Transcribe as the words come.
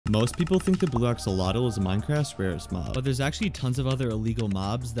Most people think the blue axolotl is Minecraft's rarest mob, but there's actually tons of other illegal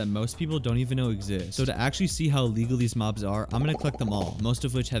mobs that most people don't even know exist. So to actually see how illegal these mobs are, I'm gonna collect them all, most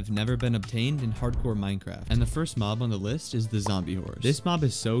of which have never been obtained in hardcore Minecraft. And the first mob on the list is the zombie horse. This mob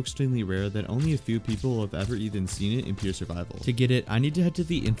is so extremely rare that only a few people have ever even seen it in pure survival. To get it, I need to head to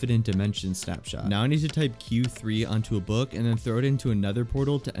the infinite dimension snapshot. Now I need to type Q3 onto a book and then throw it into another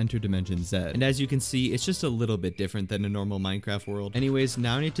portal to enter dimension Z. And as you can see, it's just a little bit different than a normal Minecraft world. Anyways,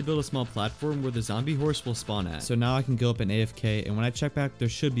 now I need to build a small platform where the zombie horse will spawn at. So now I can go up in AFK, and when I check back, there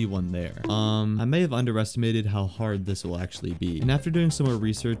should be one there. I may have underestimated how hard this will actually be. And after doing some more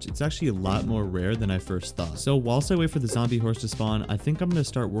research, it's actually a lot more rare than I first thought. So whilst I wait for the zombie horse to spawn, I think I'm going to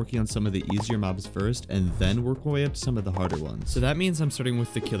start working on some of the easier mobs first, and then work my way up to some of the harder ones. So that means I'm starting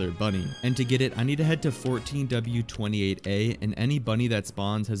with the killer bunny. And to get it, I need to head to 14W28A, and any bunny that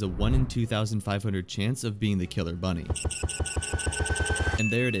spawns has a 1 in 2,500 chance of being the killer bunny. And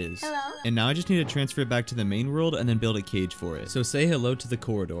there it is. Hello? And now I just need to transfer it back to the main world and then build a cage for it. So say hello to the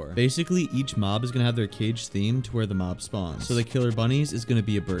corridor. Basically, each mob is going to have their cage themed to where the mob spawns. So the killer bunnies is going to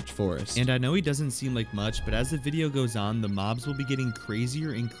be a birch forest. And I know he doesn't seem like much, but as the video goes on, the mobs will be getting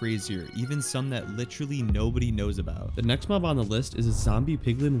crazier and crazier, even some that literally nobody knows about. The next mob on the list is a zombie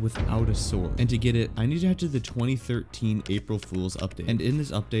piglin without a sword. And to get it, I need to head to the 2013 April Fool's update. And in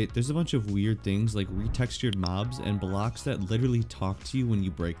this update, there's a bunch of weird things like retextured mobs and blocks that literally talk to you when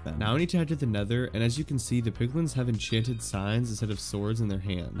you break them. Now I need to head to the nether, and as you can see, the piglins have enchanted signs instead of swords in their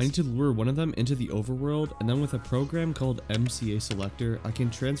hands. I need to lure one of them into the overworld, and then with a program called MCA Selector, I can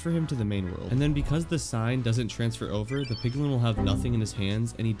transfer him to the main world. And then because the sign doesn't transfer over, the piglin will have nothing in his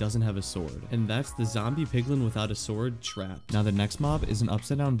hands, and he doesn't have a sword. And that's the zombie piglin without a sword trapped. Now the next mob is an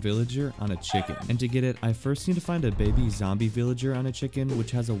upside down villager on a chicken. And to get it, I first need to find a baby zombie villager on a chicken,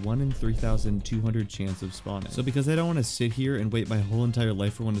 which has a 1 in 3,200 chance of spawning. So because I don't want to sit here and wait my whole entire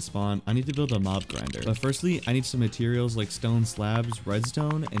life for one to spawn, I need to build a mob grinder. But firstly, I need some materials like stone slabs,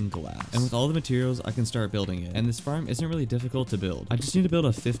 redstone, and glass. And with all the materials, I can start building it. And this farm isn't really difficult to build. I just need to build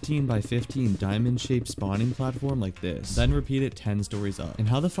a 15 by 15 diamond shaped spawning platform like this, then repeat it 10 stories up. And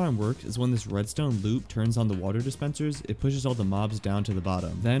how the farm works is when this redstone loop turns on the water dispensers, it pushes all the mobs down to the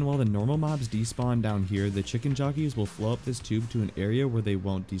bottom. Then while the normal mobs despawn down here, the chicken jockeys will flow up this tube to an area where they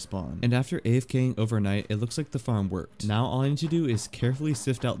won't despawn. And after AFKing overnight, it looks like the farm worked. Now all I need to do is carefully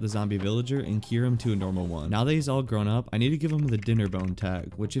sift out the zombie villager and cure him to a normal one. Now that he's all grown up, I need to give him the dinner bone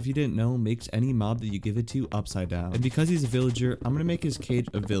tag, which if you didn't know, makes any mob that you give it to upside down. And because he's a villager, I'm gonna make his cage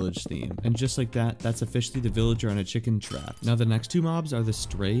a village theme. And just like that, that's officially the villager on a chicken trap. Now the next two mobs are the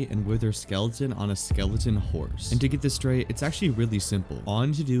stray and wither skeleton on a skeleton horse. And to get the stray, it's actually really simple. All I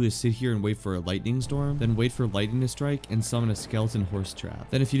need to do is sit here and wait for a lightning storm, then wait for lightning to strike and summon a skeleton horse trap.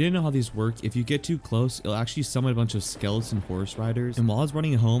 Then if you didn't know how these work, if you get too close, it'll actually summon a bunch of skeleton horse riders. And while I was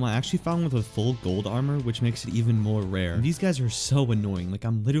running home, I actually found one with full gold armor, which makes it even more rare. And these guys are so annoying, like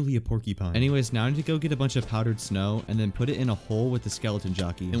I'm literally a porcupine. Anyways, now I need to go get a bunch of powdered snow and then put it in a hole with the skeleton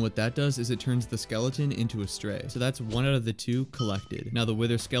jockey. And what that does is it turns the skeleton into a stray. So that's one out of the two collected. Now the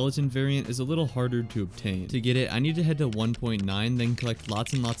wither skeleton variant is a little harder to obtain. To get it, I need to head to 1.9, then collect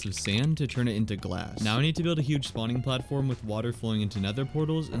lots and lots of sand to turn it into glass. Now I need to build a huge spawning platform with water flowing into nether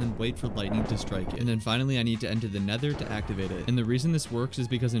portals and then wait for lightning to strike it. And then finally I need to enter the nether to activate it. And the reason this works is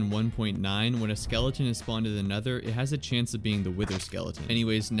because in 1.9, when a skeleton is spawned in the nether, it has a chance of being the wither skeleton.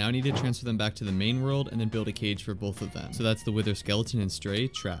 Anyways, now I need to transfer them back to the main world and then build a cage for both of them. So that's the wither skeleton and stray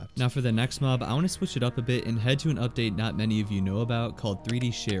trapped. Now for the next mob, I want to switch it up a bit and head to an update not many of you know about called 3D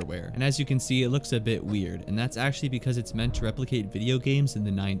shareware. And as you can see, it looks a bit weird, and that's actually because it's meant to replicate video games in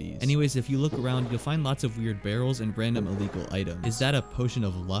the 90s. Anyways, if you look around, you'll find lots of weird barrels and random illegal items. Is that a potion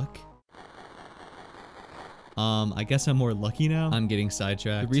of luck? I guess I'm more lucky now. I'm getting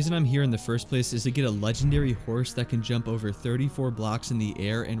sidetracked. The reason I'm here in the first place is to get a legendary horse that can jump over 34 blocks in the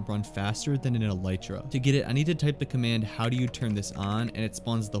air and run faster than an elytra. To get it, I need to type the command, how do you turn this on, and it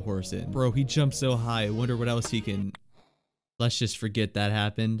spawns the horse in. Bro, he jumped so high, I wonder what else he can... Let's just forget that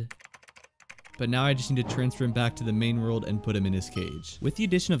happened. But now I just need to transfer him back to the main world and put him in his cage. With the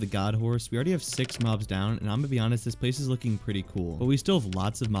addition of the god horse, we already have 6 mobs down, and I'm gonna be honest, this place is looking pretty cool. But we still have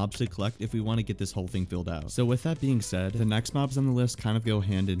lots of mobs to collect if we want to get this whole thing filled out. So with that being said, the next mobs on the list kind of go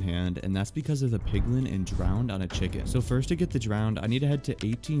hand in hand, and that's because of the piglin and drowned on a chicken. So first to get the drowned, I need to head to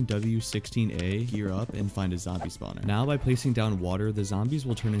 18W16A, gear up, and find a zombie spawner. Now by placing down water, the zombies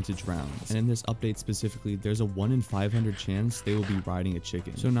will turn into drowns. And in this update specifically, there's a 1 in 500 chance they will be riding a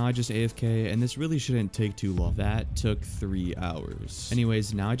chicken. So now I just AFK, and this this really shouldn't take too long. That took 3 hours.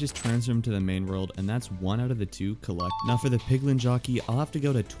 Anyways, now I just transfer him to the main world, and that's 1 out of the 2 collect. Now for the piglin jockey, I'll have to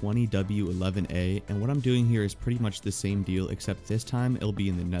go to 20W11A, and what I'm doing here is pretty much the same deal, except this time it'll be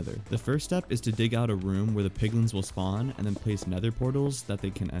in the nether. The first step is to dig out a room where the piglins will spawn, and then place nether portals that they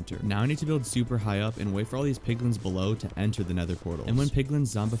can enter. Now I need to build super high up and wait for all these piglins below to enter the nether portals. And when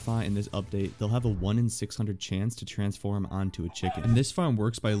piglins zombify in this update, they'll have a 1 in 600 chance to transform onto a chicken. And this farm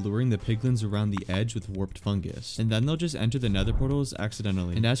works by luring the piglins around the edge with warped fungus, and then they'll just enter the nether portals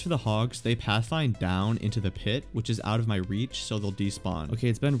accidentally. And as for the hogs, they pathfind down into the pit, which is out of my reach, so they'll despawn. Okay,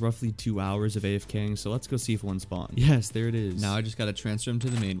 it's been roughly 2 hours of AFKing, so let's go see if one spawns. Yes, there it is. Now I just gotta transfer him to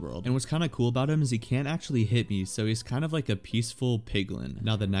the main world. And what's kind of cool about him is he can't actually hit me, so he's kind of like a peaceful piglin.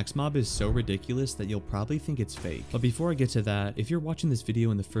 Now the next mob is so ridiculous that you'll probably think it's fake. But before I get to that, if you're watching this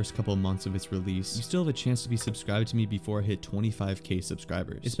video in the first couple months of its release, you still have a chance to be subscribed to me before I hit 25k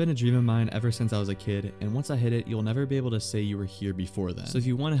subscribers. It's been a dream of mine ever since I was a kid, and once I hit it, you'll never be able to say you were here before then. So if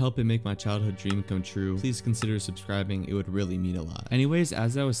you want to help it make my childhood dream come true, please consider subscribing. It would really mean a lot. Anyways,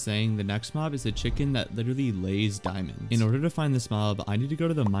 as I was saying, the next mob is a chicken that literally lays diamonds. In order to find this mob, I need to go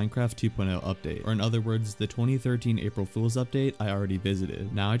to the Minecraft 2.0 update, or in other words, the 2013 April Fool's update I already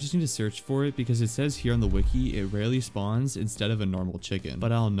visited. Now I just need to search for it because it says here on the wiki it rarely spawns instead of a normal chicken,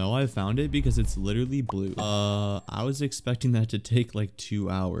 but I'll know I found it because it's literally blue. I was expecting that to take like 2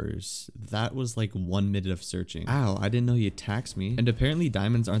 hours. That was like 1 minute of searching. Ow, I didn't know he attacks me. And apparently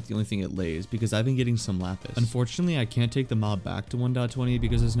diamonds aren't the only thing it lays, because I've been getting some lapis. Unfortunately, I can't take the mob back to 1.20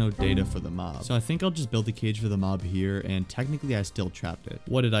 because there's no data for the mob. So I think I'll just build a cage for the mob here, and technically I still trapped it.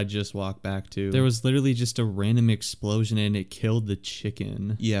 What did I just walk back to? There was literally just a random explosion and it killed the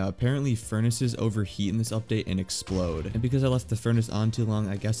chicken. Yeah, apparently furnaces overheat in this update and explode. And because I left the furnace on too long,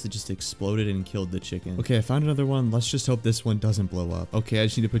 I guess it just exploded and killed the chicken. Okay, I found another one. Let's just hope this one doesn't blow up. Okay, I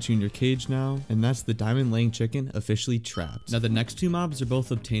just need to put you in your cage now. And that's the diamond laying chicken officially trapped. Now the next 2 mobs are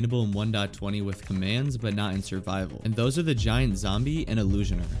both obtainable in 1.20 with commands, but not in survival. And those are the giant zombie and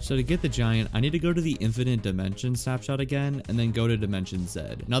illusioner. So to get the giant, I need to go to the infinite dimension snapshot again, and then go to dimension Z.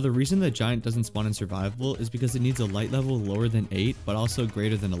 Now the reason the giant doesn't spawn in survival is because it needs a light level lower than 8, but also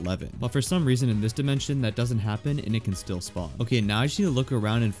greater than 11. But for some reason in this dimension, that doesn't happen and it can still spawn. Okay, now I just need to look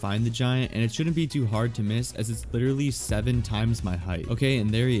around and find the giant, and it shouldn't be too hard to miss as it's literally 7 times my height. Okay, and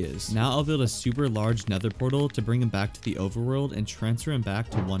there he is. Now I'll build a super large nether portal to bring him back to the overworld and transfer him back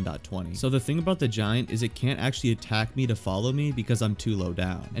to 1.20. So the thing about the giant is it can't actually attack me to follow me because I'm too low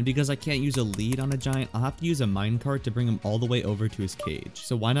down. And because I can't use a lead on a giant, I'll have to use a minecart to bring him all the way over to his cage.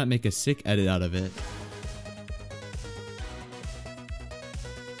 So why not make a sick edit out of it?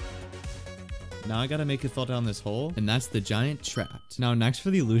 Now I gotta make it fall down this hole, and that's the giant trapped. Now next for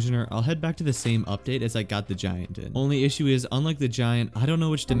the illusioner, I'll head back to the same update as I got the giant in. Only issue is, unlike the giant, I don't know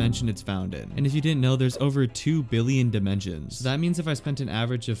which dimension it's found in. And if you didn't know, there's over 2 billion dimensions. So that means if I spent an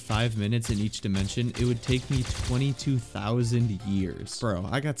average of 5 minutes in each dimension, it would take me 22,000 years. Bro,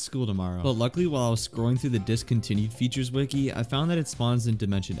 I got school tomorrow. But luckily, while I was scrolling through the discontinued features wiki, I found that it spawns in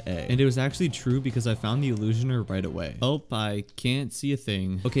dimension A. And it was actually true because I found the illusioner right away. Oh, I can't see a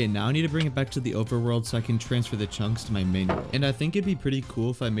thing. Okay, now I need to bring it back to the overworld so I can transfer the chunks to my main world. And I think it'd be pretty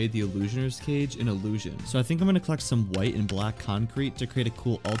cool if I made the illusioner's cage an illusion. So I think I'm gonna collect some white and black concrete to create a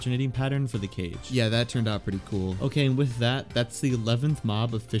cool alternating pattern for the cage. Yeah, that turned out pretty cool. Okay, and with that, that's the 11th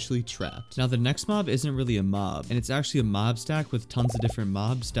mob officially trapped. Now the next mob isn't really a mob, and it's actually a mob stack with tons of different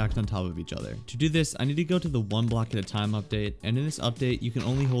mobs stacked on top of each other. To do this, I need to go to the 1 block at a time update, and in this update, you can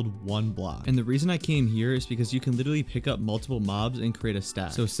only hold 1 block. And the reason I came here is because you can literally pick up multiple mobs and create a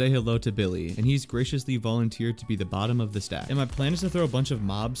stack. So say hello to Billy, and he's graciously volunteered to be the bottom of the stack. And my plan is to throw a bunch of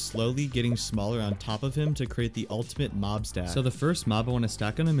mobs slowly getting smaller on top of him to create the ultimate mob stack. So the first mob I want to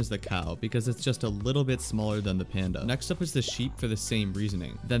stack on him is the cow, because it's just a little bit smaller than the panda. Next up is the sheep for the same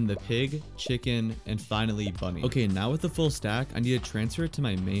reasoning. Then the pig, chicken, and finally bunny. Okay, now with the full stack, I need to transfer it to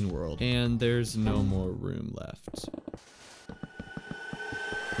my main world. And there's no more room left.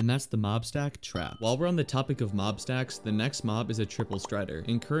 And that's the mob stack trap. While we're on the topic of mob stacks, the next mob is a triple strider,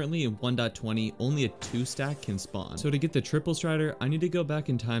 and currently in 1.20 only a 2 stack can spawn. So to get the triple strider, I need to go back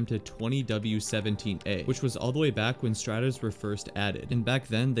in time to 20W17A, which was all the way back when striders were first added, and back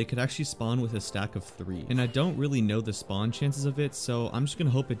then they could actually spawn with a stack of 3. And I don't really know the spawn chances of it, so I'm just gonna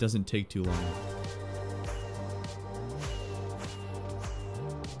hope it doesn't take too long.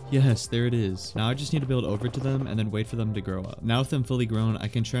 Yes, there it is. Now I just need to build over to them and then wait for them to grow up. Now with them fully grown, I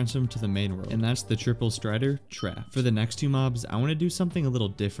can transfer them to the main world, and that's the triple strider trap. For the next two mobs, I want to do something a little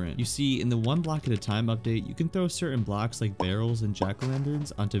different. You see, in the one block at a time update, you can throw certain blocks like barrels and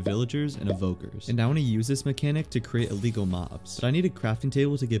jack-o'-lanterns onto villagers and evokers. And I want to use this mechanic to create illegal mobs. But I need a crafting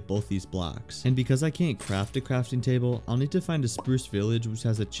table to get both these blocks. And because I can't craft a crafting table, I'll need to find a spruce village which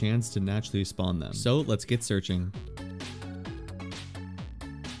has a chance to naturally spawn them. So let's get searching.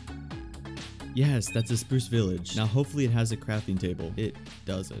 Yes, that's a spruce village. Now hopefully it has a crafting table. It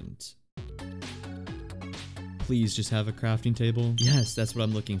doesn't. Please just have a crafting table. Yes, that's what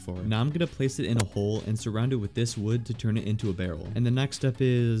I'm looking for. Now I'm gonna place it in a hole and surround it with this wood to turn it into a barrel. And the next step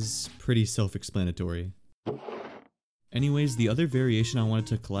is pretty self-explanatory. Anyways, the other variation I wanted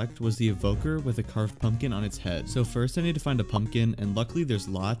to collect was the evoker with a carved pumpkin on its head. So first I need to find a pumpkin, and luckily there's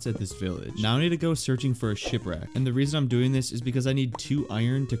lots at this village. Now I need to go searching for a shipwreck. And the reason I'm doing this is because I need 2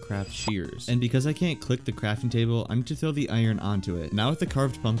 iron to craft shears. And because I can't click the crafting table, I need to throw the iron onto it. Now with the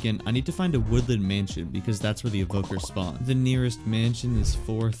carved pumpkin, I need to find a woodland mansion because that's where the evoker spawn. The nearest mansion is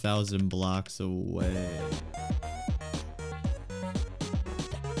 4,000 blocks away.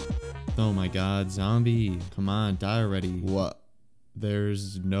 Oh my god, zombie. Come on, die already. What?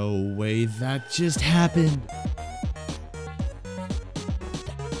 There's no way that just happened.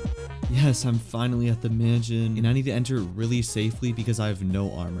 Yes, I'm finally at the mansion, and I need to enter it really safely because I have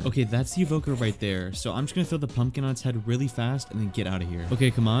no armor. Okay, that's the evoker right there. So I'm just gonna throw the pumpkin on its head really fast and then get out of here.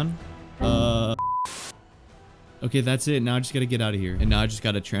 Okay, come on. Okay, that's it. Now I just gotta get out of here. And now I just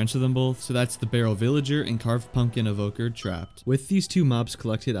gotta transfer them both. So that's the barrel villager and carved pumpkin evoker trapped. With these 2 mobs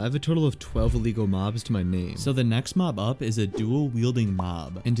collected, I have a total of 12 illegal mobs to my name. So the next mob up is a dual wielding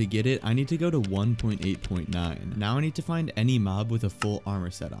mob. And to get it, I need to go to 1.8.9. Now I need to find any mob with a full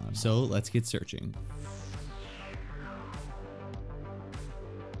armor set on. So let's get searching.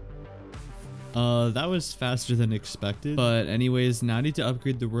 That was faster than expected. But anyways, now I need to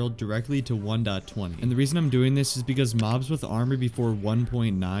upgrade the world directly to 1.20. And the reason I'm doing this is because mobs with armor before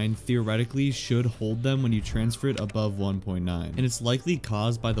 1.9 theoretically should hold them when you transfer it above 1.9. And it's likely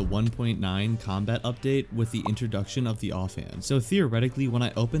caused by the 1.9 combat update with the introduction of the offhand. So theoretically, when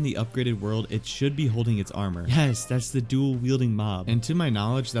I open the upgraded world, it should be holding its armor. Yes, that's the dual wielding mob. And to my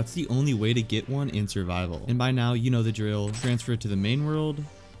knowledge, that's the only way to get one in survival. And by now, you know the drill. Transfer it to the main world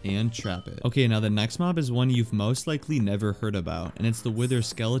and trap it. Okay, now the next mob is one you've most likely never heard about, and it's the wither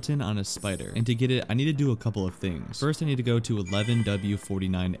skeleton on a spider. And to get it, I need to do a couple of things. First, I need to go to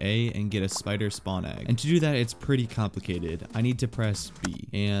 11W49A and get a spider spawn egg. And to do that, it's pretty complicated. I need to press B,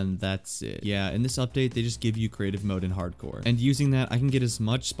 and that's it. Yeah, in this update, they just give you creative mode in hardcore. And using that, I can get as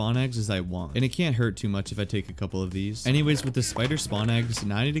much spawn eggs as I want. And it can't hurt too much if I take a couple of these. Anyways, with the spider spawn eggs,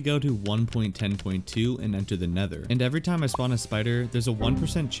 now I need to go to 1.10.2 and enter the nether. And every time I spawn a spider, there's a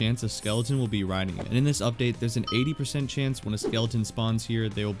 1% chance a skeleton will be riding it. And in this update, there's an 80% chance when a skeleton spawns here,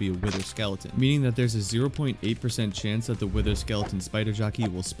 there will be a wither skeleton, meaning that there's a 0.8% chance that the wither skeleton spider jockey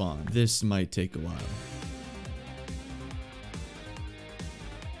will spawn. This might take a while.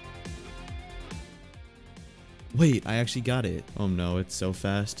 Wait, I actually got it. Oh no, it's so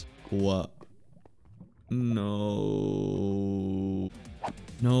fast. What? No.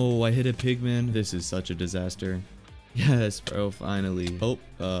 No, I hit a pigman. This is such a disaster. Yes, bro, finally. Oh,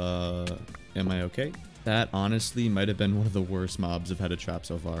 am I okay? That honestly might have been one of the worst mobs I've had to trap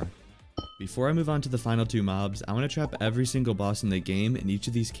so far. Before I move on to the final 2 mobs, I want to trap every single boss in the game in each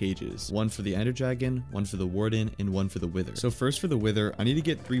of these cages. One for the ender dragon, one for the warden, and one for the wither. So first for the wither, I need to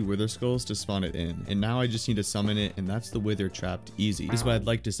get 3 wither skulls to spawn it in. And now I just need to summon it, and that's the wither trapped easy. Is what I'd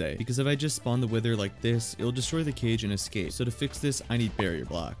like to say. Because if I just spawn the wither like this, it'll destroy the cage and escape. So to fix this, I need barrier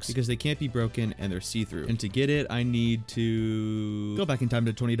blocks. Because they can't be broken and they're see-through. And to get it, I need to go back in time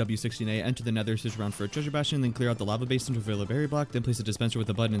to 20W16A, enter the nether, search around for a treasure bastion, then clear out the lava basin to reveal a barrier block, then place a dispenser with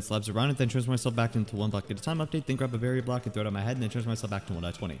a button and slabs around it, then transfer myself back into 1 block at a time update, then grab a barrier block and throw it on my head, and then transfer myself back to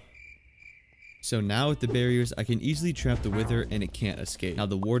 1.20. So now with the barriers, I can easily trap the wither and it can't escape. Now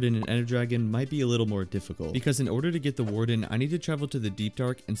the warden and ender dragon might be a little more difficult, because in order to get the warden, I need to travel to the deep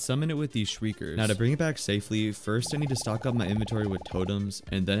dark and summon it with these shriekers. Now to bring it back safely, first I need to stock up my inventory with totems,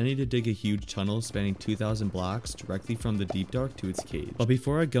 and then I need to dig a huge tunnel spanning 2,000 blocks directly from the deep dark to its cage. But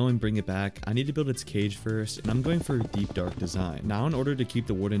before I go and bring it back, I need to build its cage first, and I'm going for a deep dark design. Now in order to keep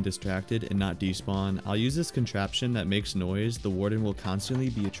the warden distracted and not despawn, I'll use this contraption that makes noise the warden will constantly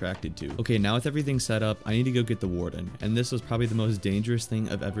be attracted to. Okay, now with everything set up, I need to go get the warden, and this was probably the most dangerous thing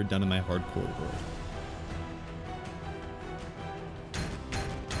I've ever done in my hardcore world.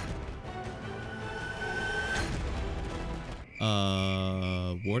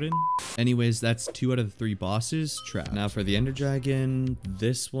 warden. Anyways, that's 2 out of the 3 bosses trapped. Now for the ender dragon,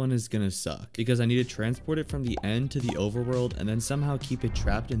 this one is gonna suck because I need to transport it from the end to the overworld and then somehow keep it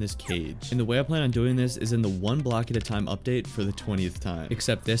trapped in this cage. And the way I plan on doing this is in the 1 block at a time update for the 20th time.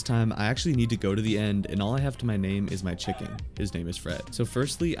 Except this time, I actually need to go to the end and all I have to my name is my chicken. His name is Fred. So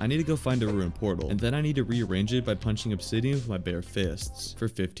firstly, I need to go find a ruined portal and then I need to rearrange it by punching obsidian with my bare fists for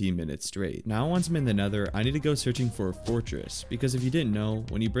 15 minutes straight. Now once I'm in the nether, I need to go searching for a fortress because if you didn't know,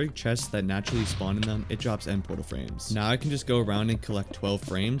 when you break chests that naturally spawn in them, it drops end portal frames. Now I can just go around and collect 12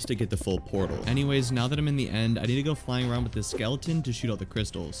 frames to get the full portal. Anyways, now that I'm in the end, I need to go flying around with this skeleton to shoot all the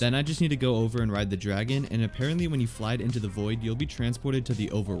crystals. Then I just need to go over and ride the dragon, and apparently when you fly it into the void, you'll be transported to the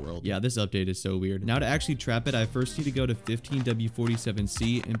overworld. Yeah, this update is so weird. Now to actually trap it, I first need to go to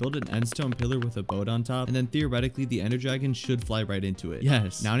 15W47C and build an endstone pillar with a boat on top, and then theoretically the ender dragon should fly right into it.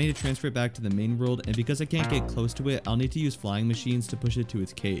 Yes. Now I need to transfer it back to the main world, and because I can't get close to it, I'll need to use flying machines to push it to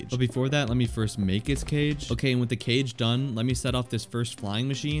its cage. But before that, let me first make its cage. Okay, and with the cage done, let me set off this first flying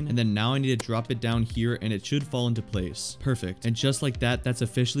machine, and then now I need to drop it down here and it should fall into place. Perfect. And just like that, that's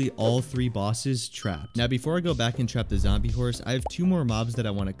officially all 3 bosses trapped. Now before I go back and trap the zombie horse, I have 2 more mobs that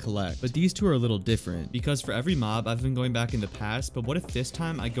I want to collect, but these 2 are a little different because for every mob I've been going back in the past, but what if this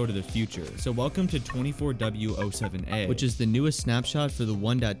time I go to the future? So welcome to 24W07A, which is the newest snapshot for the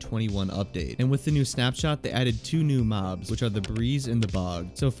 1.21 update. And with the new snapshot, they added 2 new mobs, which are the breeze and the bog.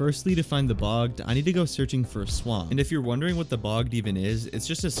 So firstly, to find the bogged, I need to go searching for a swamp. And if you're wondering what the bogged even is, it's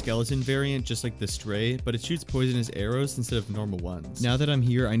just a skeleton variant just like the stray, but it shoots poisonous arrows instead of normal ones. Now that I'm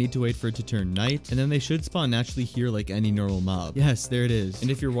here, I need to wait for it to turn night, and then they should spawn naturally here like any normal mob. Yes, there it is.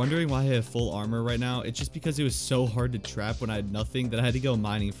 And if you're wondering why I have full armor right now, it's just because it was so hard to trap when I had nothing that I had to go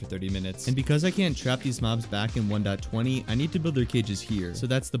mining for 30 minutes. And because I can't trap these mobs back in 1.20, I need to build their cages here. So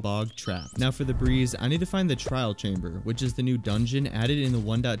that's the bog trap. Now for the breeze, I need to find the trial chamber, which is the new dungeon added in the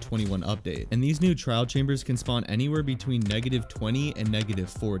 1.21 update. And these new trial chambers can spawn anywhere between -20 and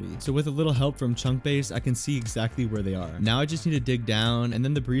 -40. So with a little help from chunk base, I can see exactly where they are. Now I just need to dig down and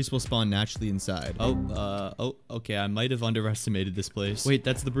then the breeze will spawn naturally inside. Okay, I might have underestimated this place. Wait,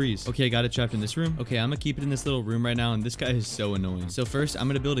 that's the breeze. Okay, I got it trapped in this room. Okay, I'm gonna keep it in this little room right now, and this guy is so annoying. So first, I'm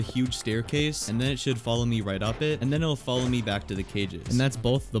gonna build a huge staircase, and then it should follow me right up it, and then it'll follow me back to the cages. And that's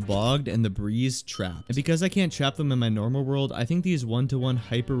both the bogged and the breeze trapped. And because I can't trap them in my normal world, I think these 1-to-1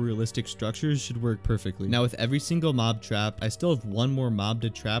 hyper-realistic structures should work perfectly. Now with every single mob trapped, I still have 1 more mob to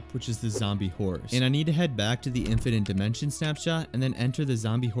trap, which is the zombie horse. And I need to head back to the infinite dimension snapshot, and then enter the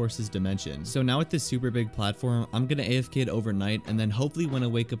zombie horse's dimension. So now with this super big platform, I'm gonna AFK it overnight, and then hopefully when I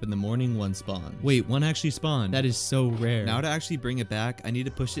wake up in the morning, 1 spawn. Wait, 1 actually spawned. That is so rare. Now to actually bring it back, I need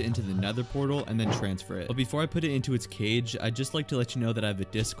to push it into the nether portal and then transfer it. But before I put it into its cage, I'd just like to let you know that I have a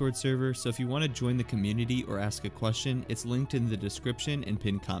Discord server, so if you want to join the community or ask a question, it's linked in the description and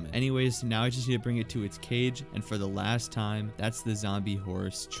pinned comment. Anyways, now I just need to bring it to its cage, and for the last time, that's the zombie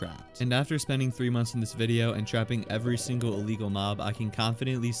horse trapped. And after spending 3 months in this video and trapping every single illegal mob, I can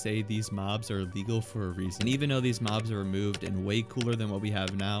confidently say these mobs are illegal for a reason. And even though these mobs are removed and way cooler than what we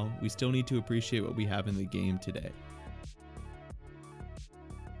have now, we still need to appreciate what we have in the game today.